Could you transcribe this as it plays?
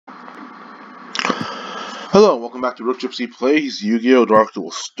Hello, welcome back to Rook Gypsy Plays Yu-Gi-Oh! Dark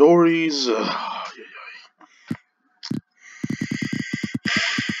Duel Stories.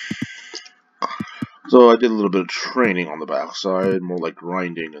 So I did a little bit of training on the backside, more like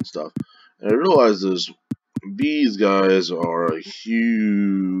grinding and stuff. And I realized these guys are a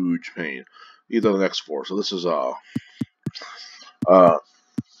huge pain. These are the next four. So this is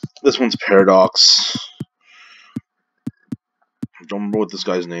this one's Paradox. I don't remember what this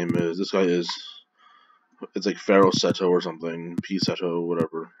guy's name is. This guy is, it's like Pharaoh Seto or something, P Seto,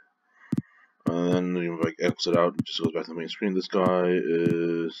 whatever. And then you like exit out, it just goes back to the main screen. This guy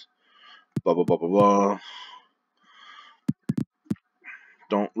is blah blah blah blah blah.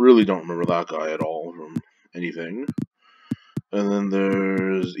 Don't remember that guy at all from anything. And then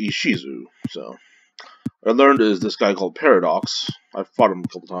there's Ishizu. So what I learned is this guy called Paradox. I fought him a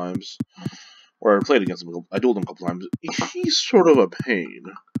couple times, or I played against him. I dueled him a couple times. He's sort of a pain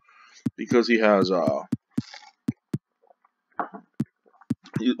because he has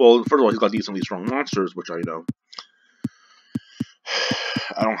well, first of all, he's got decently strong monsters, which I don't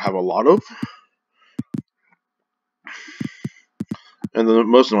have a lot of. And the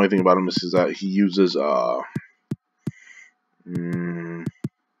most annoying thing about him is that he uses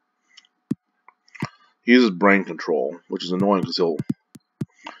he uses brain control, which is annoying because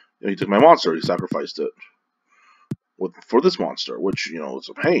he took my monster, he sacrificed it for this monster, which it's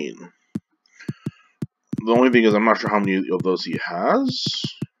a pain. The only thing is I'm not sure how many of those he has.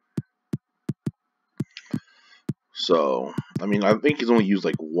 So I mean, I think he's only used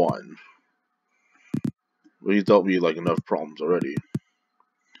like one, but he's dealt me like enough problems already.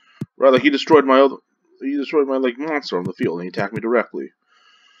 Rather, he destroyed my like monster on the field and he attacked me directly.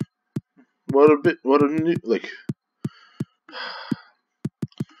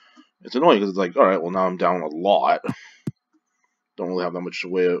 It's annoying because it's like, alright, well now I'm down a lot. Don't really have that much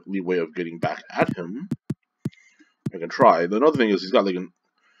leeway of getting back at him. I can try. The other thing is he's got like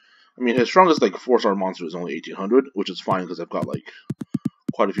his strongest like 4-star monster is only 1800, which is fine because I've got like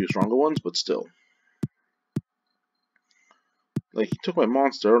quite a few stronger ones, but still. Like, he took my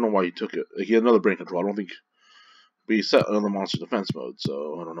monster, I don't know why he took it. Like, he had another brain control, I don't think, but he set another monster defense mode,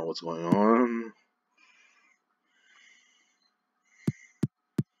 so I don't know what's going on.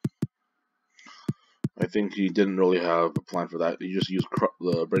 I think he didn't really have a plan for that. He just used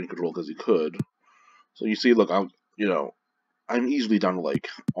the brain control because he could. So you see, look, I'm easily down to like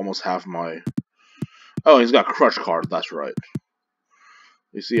almost half my. Oh, he's got crush card. That's right.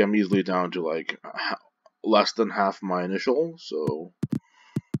 You see, I'm easily down to like less than half my initial. So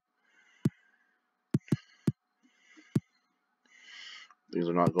things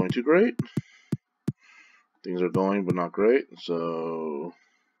are not going too great. Things are going, but not great. So,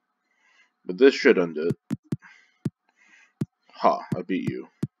 but this should end it. Ha! I beat you.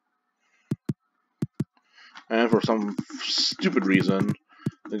 And for some stupid reason,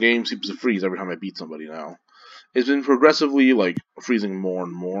 the game seems to freeze every time I beat somebody now. It's been progressively, like, freezing more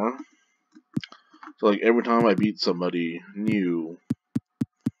and more. So, like, every time I beat somebody new,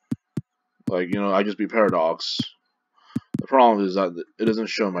 like, I just beat Paradox. The problem is that it doesn't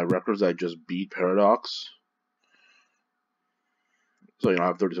show my records that I just beat Paradox. So, I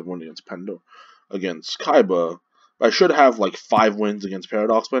have 37 wins against Pendo. Against Kaiba. I should have, like, 5 wins against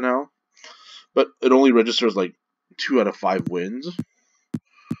Paradox by now. But it only registers, like, 2 out of 5 wins.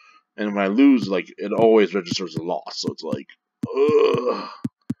 And when I lose, like, it always registers a loss. So it's like, ugh.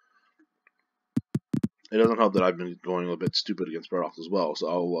 It doesn't help that I've been going a bit stupid against Paradox as well. So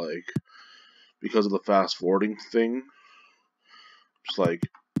I'll, like, because of the fast forwarding thing, just like,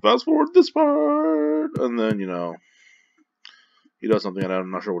 fast forward this part. And then, he does something and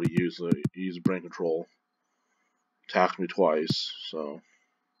I'm not sure what he used. So he used brain control. Attacked me twice. So.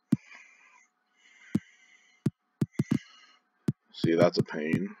 See, that's a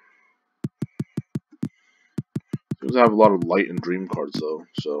pain. Seems to have a lot of light and dream cards though,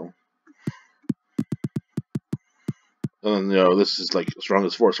 so. And then, this is like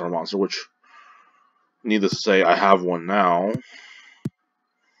strongest 4-star monster, which, needless to say, I have one now.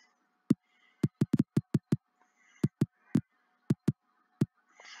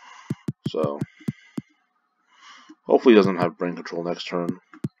 So, hopefully he doesn't have brain control next turn.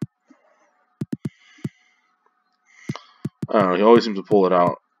 I don't know, he always seems to pull it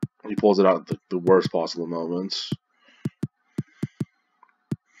out. He pulls it out at the worst possible moments.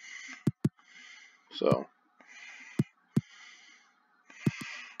 So,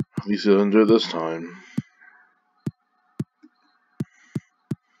 at least he didn't do it this time.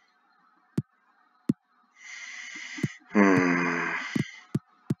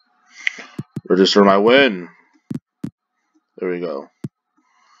 Register my win. There we go.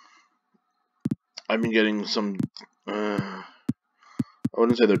 I've been getting some, I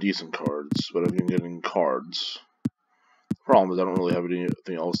wouldn't say they're decent cards, but I've been getting cards. The problem is I don't really have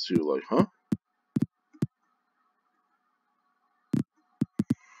anything else to, like, huh?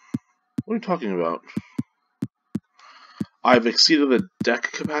 What are you talking about? I've exceeded the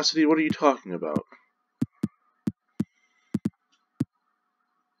deck capacity? What are you talking about?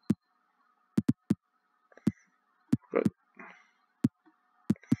 But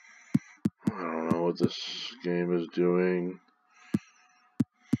I don't know what this game is doing.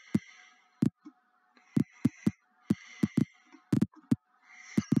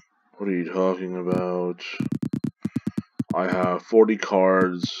 What are you talking about? I have 40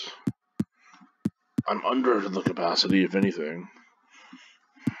 cards. I'm under the capacity, if anything.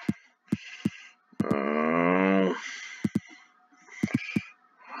 I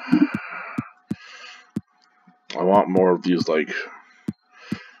want more of these, like...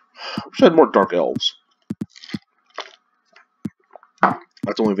 I wish I had more Dark Elves.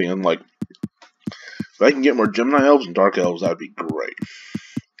 That's the only thing I'm like... If I can get more Gemini Elves and Dark Elves, that'd be great.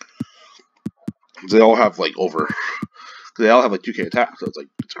 They all have, like, they all have, like, 2k attack, so it's, like,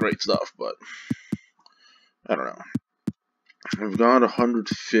 it's great stuff, but... I don't know. I've got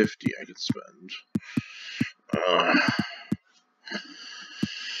 150 I could spend. But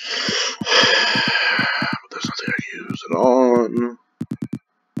there's nothing I can use it on.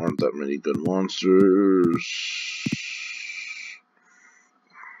 Aren't that many good monsters.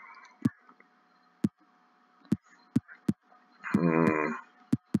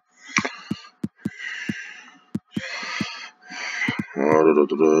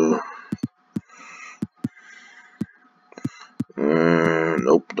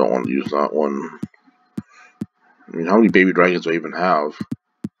 Nope, don't want to use that one. I mean, how many baby dragons do I even have?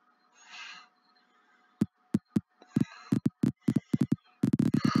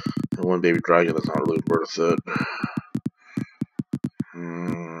 And one baby dragon, that's not really worth it.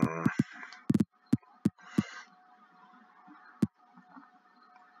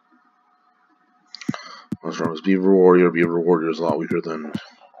 What's wrong with Beaver Warrior? Beaver Warrior is a lot weaker than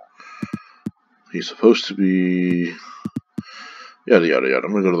he's supposed to be. Yada yada yada.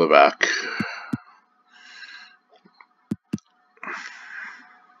 I'm gonna go to the back.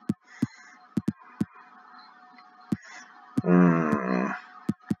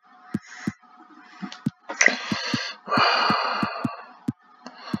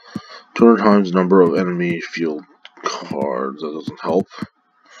 Times number of enemy field cards. That doesn't help.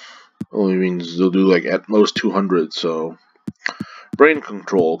 Only means they'll do like at most 200. So brain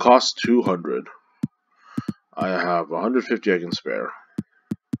control costs 200. I have 150 I can spare.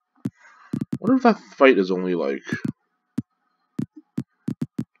 I wonder if that fight is only like...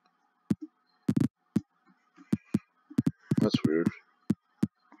 That's weird.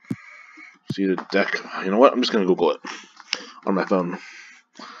 See the deck. You know what? I'm just gonna Google it on my phone.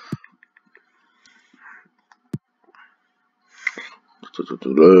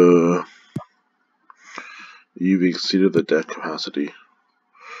 You've exceeded the deck capacity.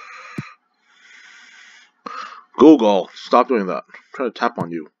 Google, stop doing that. I'm trying to tap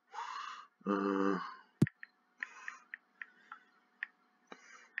on you.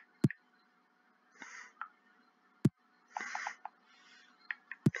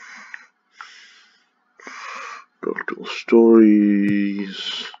 Duel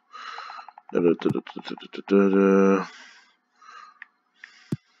stories.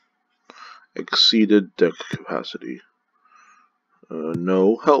 Exceeded deck capacity.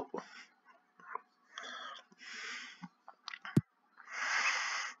 No help.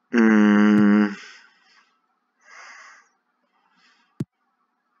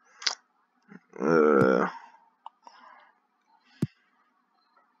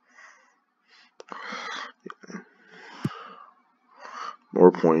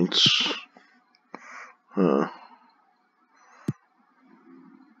 More points.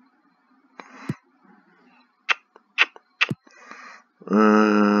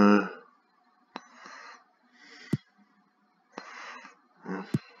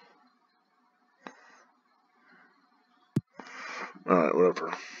 Alright,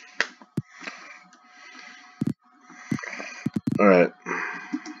 whatever. Alright.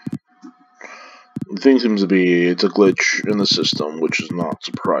 The thing seems to be, it's a glitch in the system, which is not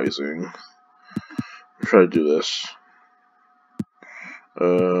surprising. I'll try to do this.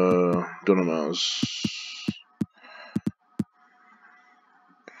 Don't know mouse.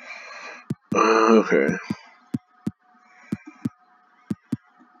 Okay.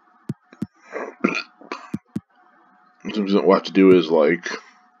 Sometimes what I have to do is, like,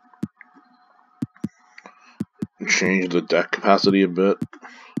 change the deck capacity a bit.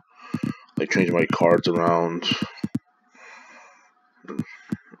 like change my cards around and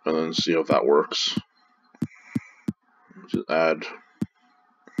then see if that works. Just add.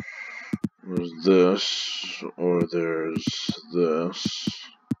 There's this, or there's this.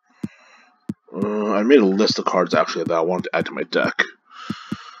 I made a list of cards actually that I wanted to add to my deck.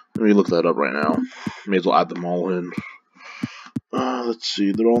 Let me look that up right now. May as well add them all in. Let's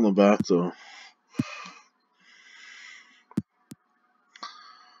see, they're all in the back though.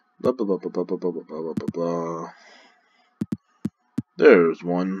 Blah, blah, blah, blah, blah, blah, blah, blah, blah, blah. There's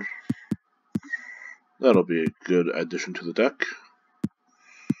one. That'll be a good addition to the deck.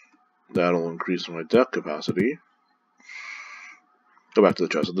 That'll increase my deck capacity. Go back to the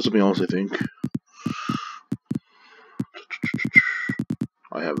chest. This will be honest, I think.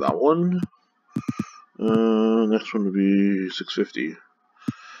 I have that one. Next one would be 650.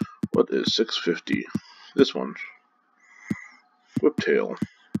 What is 650? This one. Whiptail.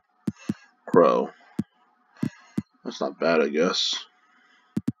 Crow. That's not bad, I guess.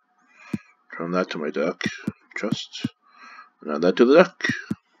 Turn that to my deck. Chest. And add that to the deck.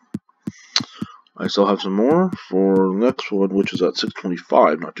 I still have some more for the next one, which is at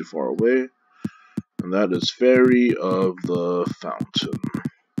 625, not too far away. And that is Fairy of the Fountain.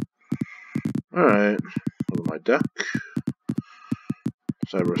 Alright, go to my deck.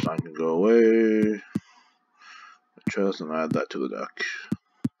 Cyberstein can go away. Chest, and add that to the deck.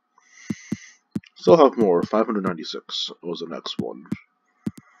 Still have more. 596 was the next one.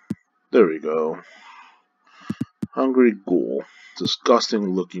 There we go. Hungry Ghoul.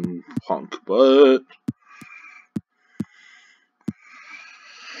 Disgusting looking punk, but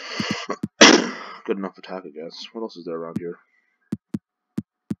good enough attack, I guess. What else is there around here?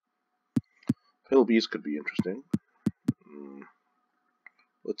 Pale Beast could be interesting.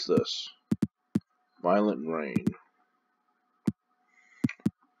 What's this? Violent Rain.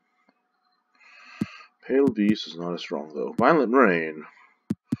 Pale Beast is not as strong though. Violent Rain,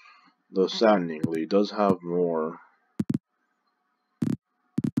 though saddeningly, does have more.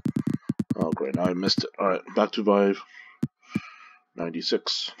 Oh great, now I missed it. Alright, back to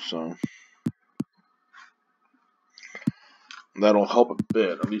 596. So that'll help a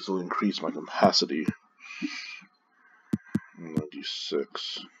bit. At least it'll increase my capacity.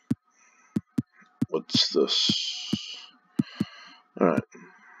 96. What's this? Alright,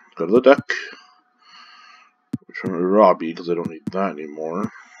 go to the deck. Return to Robbie because I don't need that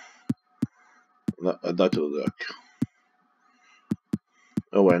anymore. Add that to the deck.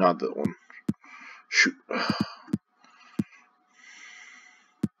 Oh wait, not that one. Shoot.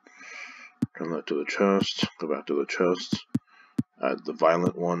 Turn that to the chest. Go back to the chest. Add the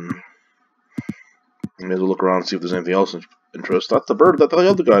violent one. Maybe we'll look around and see if there's anything else of interest. That's the bird that the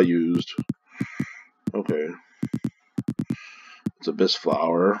other guy used. Okay. It's Abyss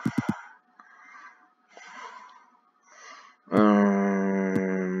Flower.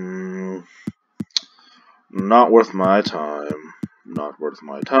 Not worth my time. Not worth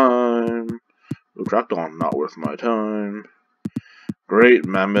my time. Utracton, not worth my time. Great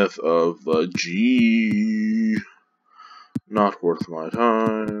Mammoth of the G. Not worth my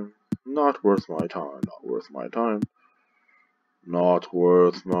time. Not worth my time. Not worth my time. Not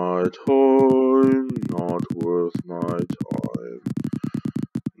worth my time. Not worth my time.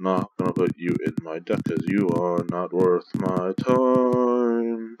 Not gonna put you in my deck because you are not worth my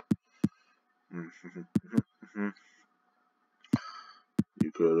time.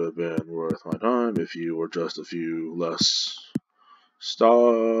 You could have been worth my time if you were just a few less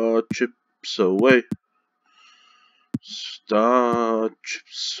star chips away. Star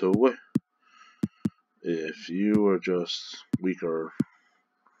chips away. If you were just weaker.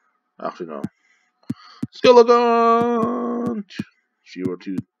 Actually, no. Skeleton! If you were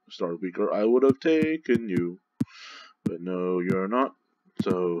 2 stars weaker, I would have taken you. But no, you're not.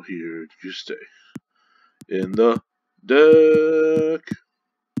 So here you stay. In the deck.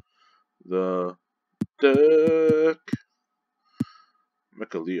 The deck.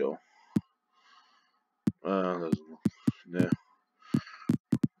 YuGiOh. Nah.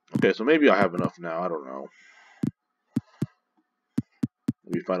 Okay, so maybe I have enough now. I don't know.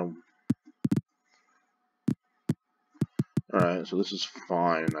 Maybe find them. Alright, so this is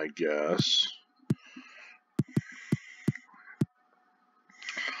fine, I guess.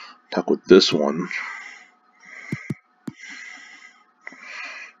 Attack with this one.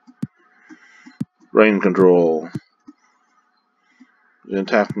 Rain control.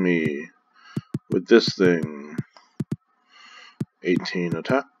 Attack me with this thing. 18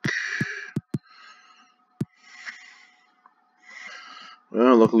 attack.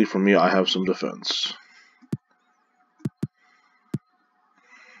 Well, luckily for me, I have some defense.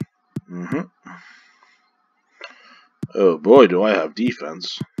 Mm-hmm. Oh boy, do I have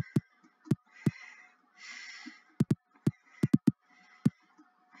defense.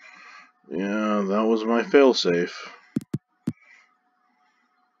 Yeah, that was my failsafe.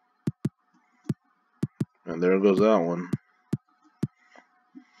 And there goes that one.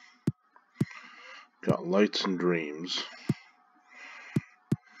 Got lights and dreams.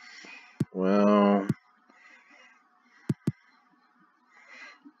 Well,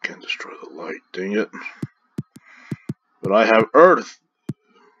 can't destroy the light, dang it. But I have Earth!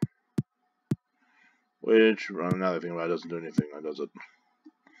 Which, now that I think about it, doesn't do anything, does it?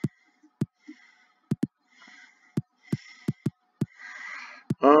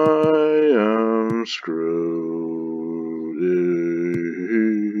 I am screwed.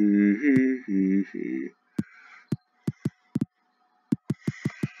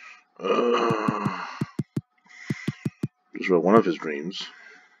 Just wrote one of his dreams.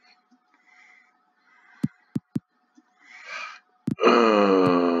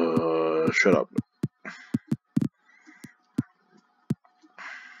 Shut up.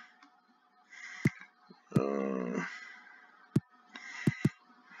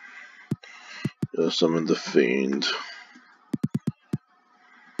 Summon the Fiend.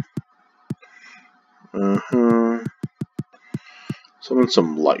 Summon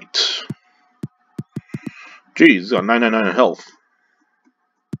some light. Jeez, he's got 999 health.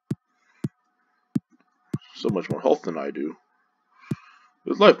 So much more health than I do.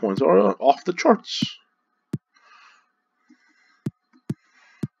 His life points are off the charts.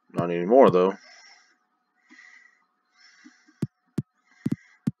 Not anymore, though.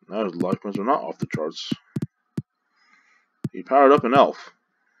 Now his life points are not off the charts. He powered up an elf.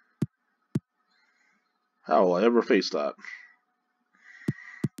 How will I ever face that?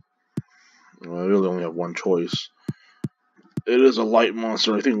 Well, I really only have one choice. It is a light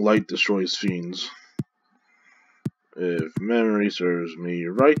monster. I think light destroys fiends. If memory serves me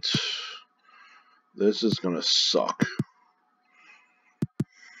right, this is gonna suck.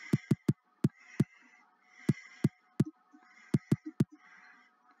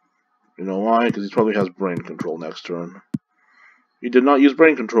 You know why? Because he probably has brain control next turn. He did not use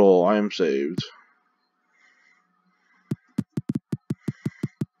brain control. I am saved.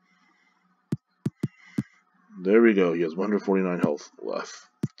 There we go. He has 149 health left.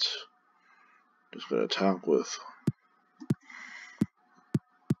 Just gonna attack with...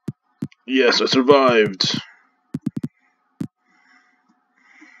 Yes, I survived!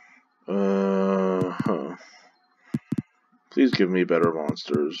 Please give me better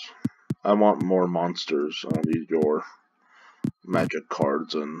monsters. I want more monsters. I don't need your magic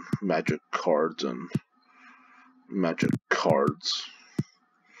cards and magic cards and magic cards.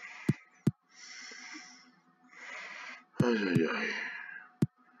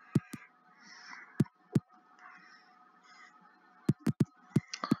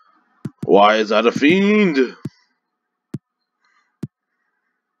 Why is that a fiend?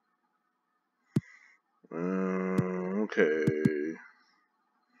 Okay.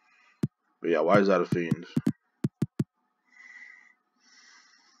 But yeah, why is that a fiend?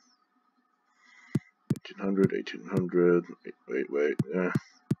 1800, 1800. Wait.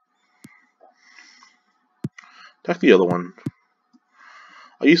 Attack the other one.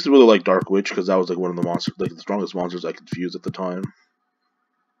 I used to really like Dark Witch because that was like one of the monsters, like the strongest monsters I could fuse at the time.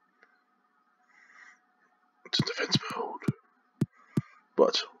 It's in defense mode.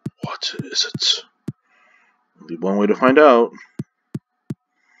 But what is it? Only one way to find out.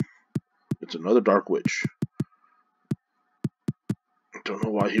 It's another Dark Witch. I don't know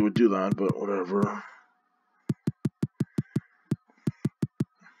why he would do that, but whatever.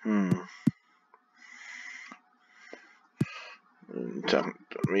 Attack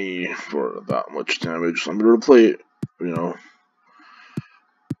me for that much damage. So I'm gonna repay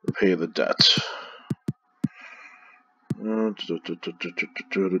the debt.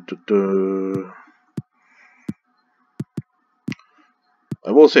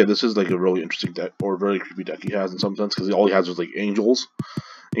 I will say this is like a really interesting deck, or a very creepy deck he has in some sense, because all he has is like angels,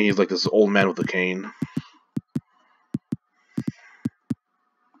 and he's like this old man with a cane.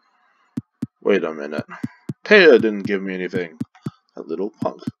 Wait a minute. Taya didn't give me anything. That little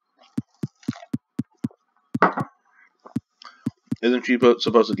punk. Isn't she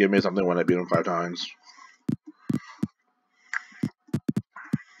supposed to give me something when I beat him 5 times?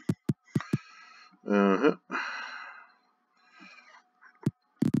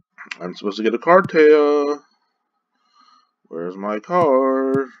 I'm supposed to get a card, Taya. Where's my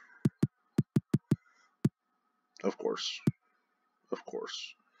card? Of course.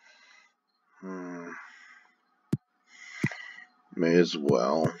 May as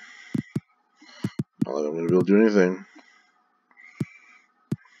well. like I'm gonna be able to do anything.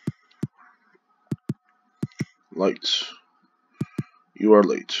 Light. You are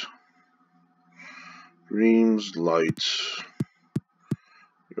late. Dreams, light.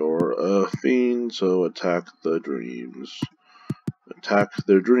 You're a fiend, so attack the dreams. Attack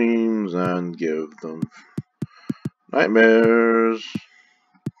their dreams and give them nightmares.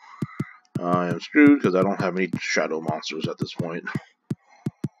 I am screwed because I don't have any shadow monsters at this point.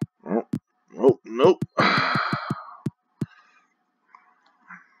 Oh, nope.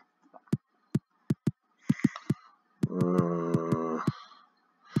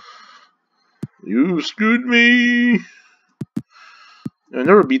 You screwed me! I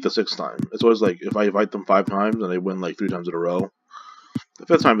never beat the 6th time. It's always like, if I fight them 5 times and they win like 3 times in a row, the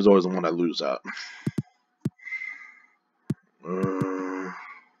 5th time is always the one I lose at.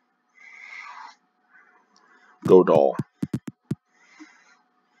 Go doll.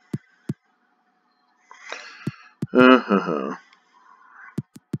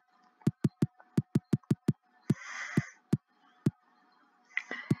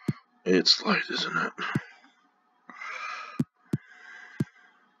 It's light, isn't it?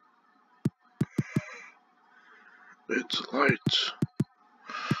 It's light.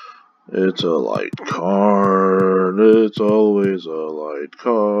 It's a light card. It's always a light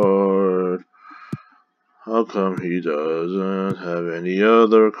card. How come he doesn't have any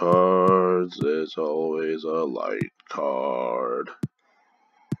other cards? It's always a light card.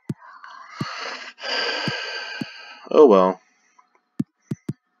 Oh well.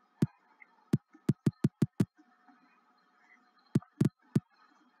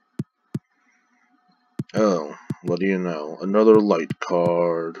 Oh, what do you know? Another light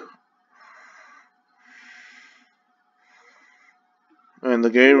card. And the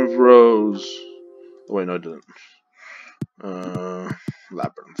game froze. Oh, wait, no, it didn't.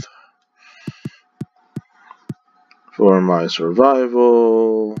 Labyrinth. For my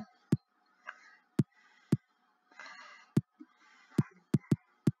survival.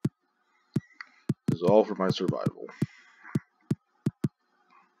 Is all for my survival.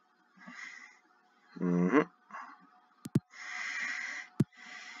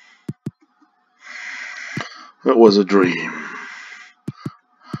 It was a dream.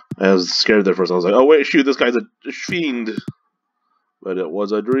 I was scared there first. I was like, oh wait, shoot, this guy's a fiend. But it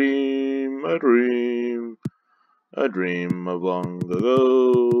was a dream, a dream of long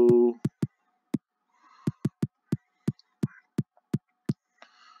ago.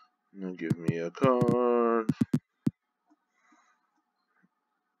 Now give me a card.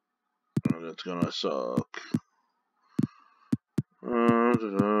 And it's gonna suck.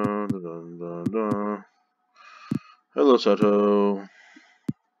 Hello, Sato.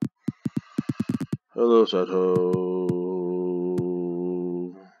 Hello, Sato.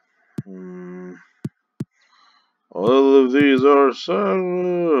 All of these are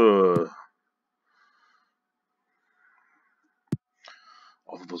sad.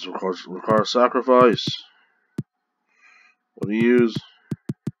 All of those require sacrifice. What did he use?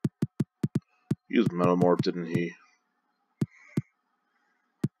 He used Metamorph, didn't he?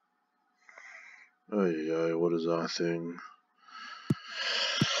 Ay, what is that thing?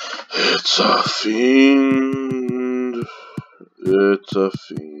 It's a fiend. It's a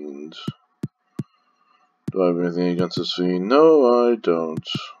fiend. Do I have anything against this fiend? No, I don't.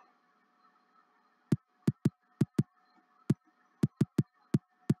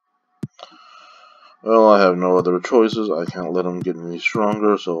 Well, I have no other choices. I can't let him get any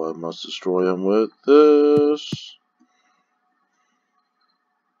stronger, so I must destroy him with this.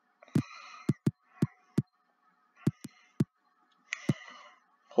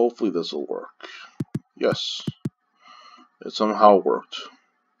 Hopefully this will work. Yes. It somehow worked.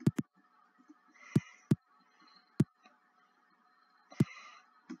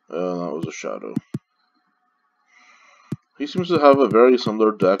 That was a shadow. He seems to have a very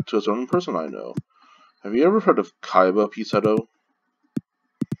similar deck to a certain person I know. Have you ever heard of Kaiba Pisetto?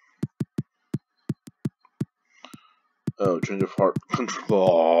 Oh, change of heart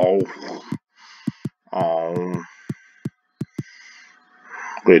control.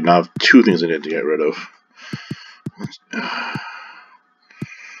 Great, now I have 2 things I need to get rid of.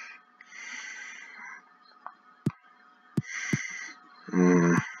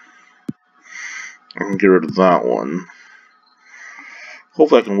 I can get rid of that one.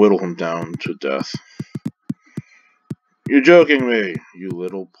 Hopefully I can whittle him down to death. You're joking me, you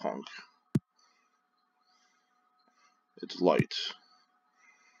little punk. It's light.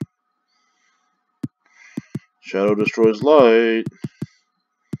 Shadow destroys light.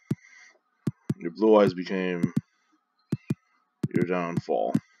 Your blue eyes became your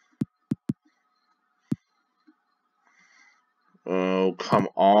downfall. Oh, come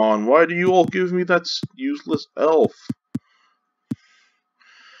on. Why do you all give me that useless elf?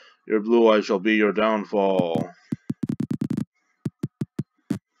 Your blue eyes shall be your downfall.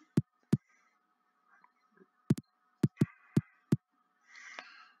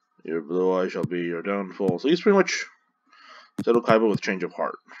 Your blue eyes shall be your downfall. So he's pretty much Seto Kaiba with change of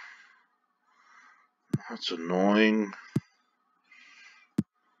heart. That's annoying.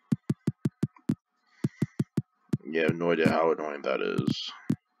 Yeah, I have no idea how annoying that is.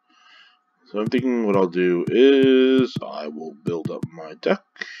 So I'm thinking what I'll do is I will build up my deck.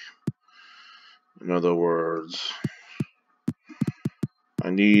 In other words, I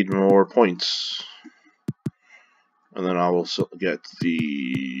need more points. And then I will get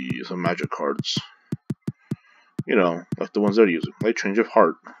some magic cards. You know, like the ones they're using. Like Change of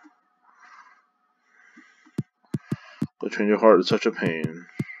Heart. But Change of Heart is such a pain.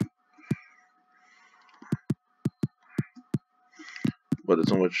 But it's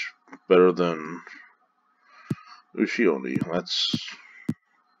so much better than YuGiOh.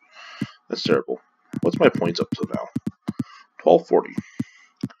 That's terrible. What's my points up to now? 1240.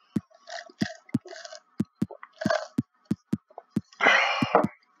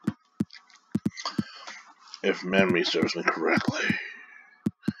 If memory serves me correctly.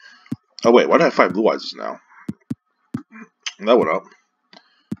 Oh wait, why do I have 5 blue eyes now? That went up.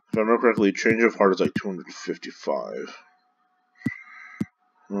 If I remember correctly, Change of Heart is like 255.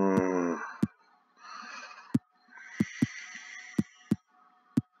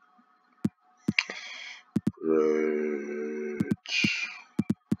 Right.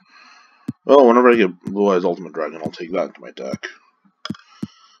 Well, whenever I get Blue Eyes Ultimate Dragon, I'll take that into my deck.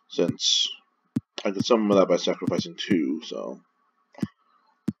 Since I could summon that by sacrificing 2, so.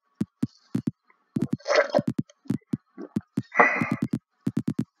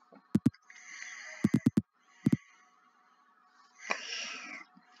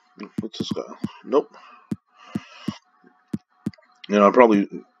 What's this guy? Nope. You know, I probably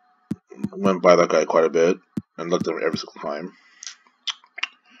went by that guy quite a bit and looked at him every single time.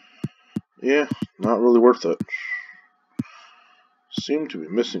 Yeah, not really worth it. Seem to be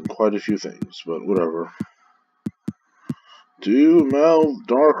missing quite a few things, but whatever. Duel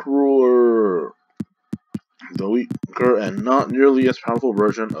Dark Ruler. The weaker and not nearly as powerful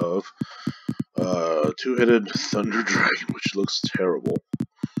version of two-headed Thunder Dragon, which looks terrible.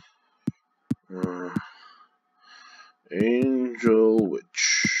 Angel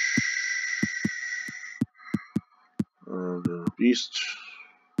Witch. The Beast.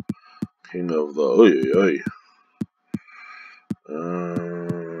 King of the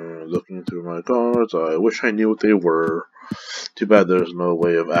looking through my cards, I wish I knew what they were. Too bad there's no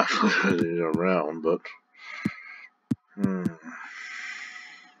way of actually getting around, but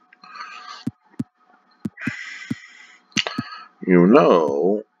you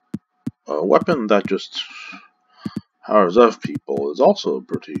know, a weapon that just powers up people is also a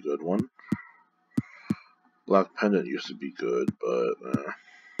pretty good one. Black Pendant used to be good, but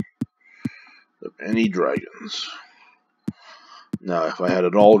any dragons. Now, if I had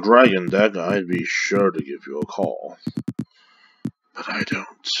an all-dragon deck, I'd be sure to give you a call. But I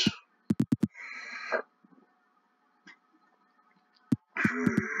don't.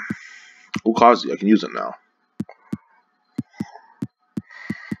 Ukazi, I can use it now.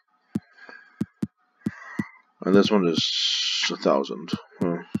 And this one is 1,000.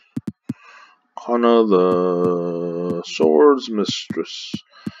 Kana, the Swords Mistress.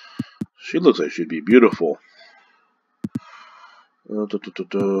 She looks like she'd be beautiful. Make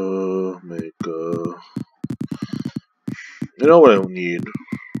you know what I need?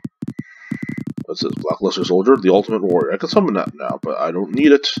 What's this? Blackluster Soldier, the Ultimate Warrior. I can summon that now, but I don't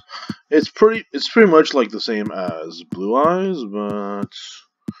need it. It's pretty much like the same as Blue Eyes, but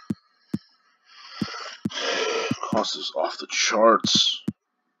cost is off the charts.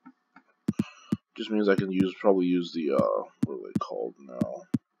 Just means I can probably use the what are they called now?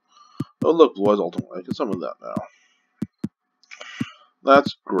 Oh look, Blue Eyes Ultimate. I can summon that now.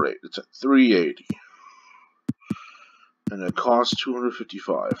 That's great. It's at 380. And it costs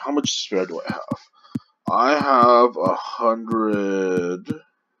 255. How much spare do I have? I have 100.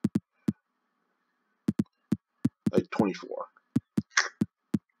 Like 24.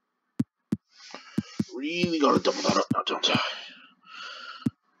 Really gotta double that up now, don't I?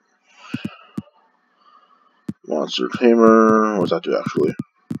 Monster Tamer. What's that do actually?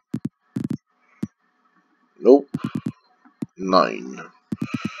 Nope. 9.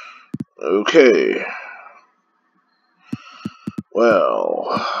 Okay. Well.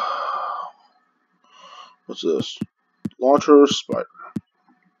 What's this? Launcher Spider.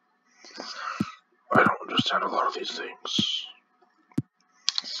 I don't understand a lot of these things.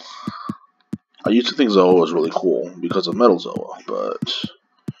 I used to think YuGiOh was really cool because of Metal YuGiOh, but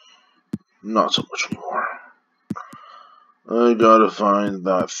not so much anymore. I gotta find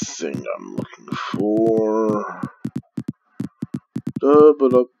that thing I'm looking for. I'm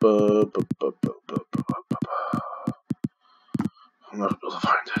not able to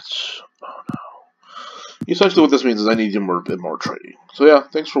find it. Oh no. Essentially what this means is I need a bit more training. So yeah,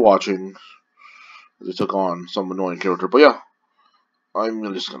 thanks for watching. As I took on some annoying character, but yeah. I'm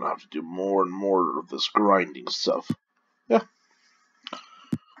just gonna have to do more and more of this grinding stuff. Yeah.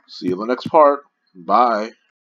 See you in the next part. Bye.